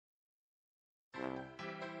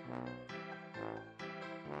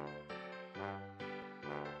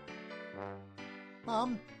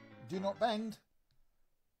Mum, do not bend.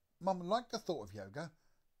 Mum liked the thought of yoga,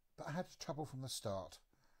 but I had trouble from the start.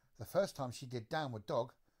 The first time she did downward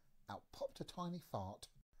dog, out popped a tiny fart.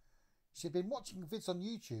 She'd been watching vids on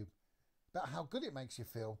YouTube about how good it makes you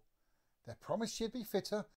feel. Their promise she'd be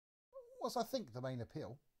fitter was, I think, the main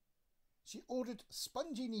appeal. She ordered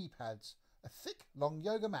spongy knee pads, a thick, long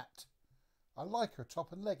yoga mat, a lycra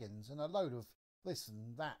top and leggings, and a load of this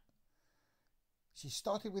and that. She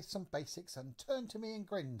started with some basics and turned to me and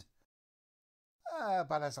grinned.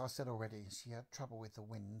 But as I said already, she had trouble with the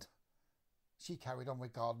wind. She carried on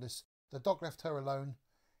regardless. The dog left her alone.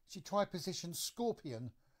 She tried position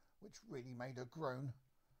scorpion, which really made her groan.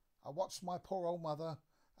 I watched my poor old mother,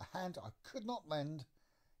 a hand I could not lend,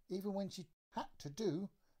 even when she had to do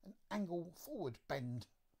an angle forward bend.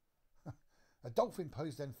 A dolphin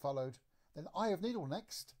pose then followed, then eye of needle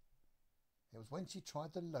next. It was when she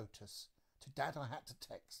tried the lotus. To Dad I had to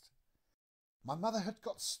text. My mother had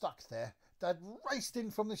got stuck there. Dad raced in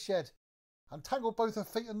from the shed, untangled both her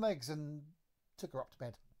feet and legs and took her up to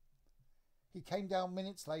bed. He came down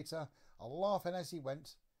minutes later, laughing as he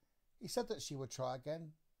went. He said that she would try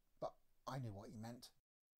again, but I knew what he meant.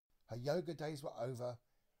 Her yoga days were over.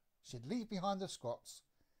 She'd leave behind the squats.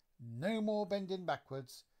 No more bending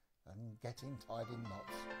backwards and getting tied in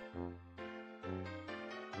knots.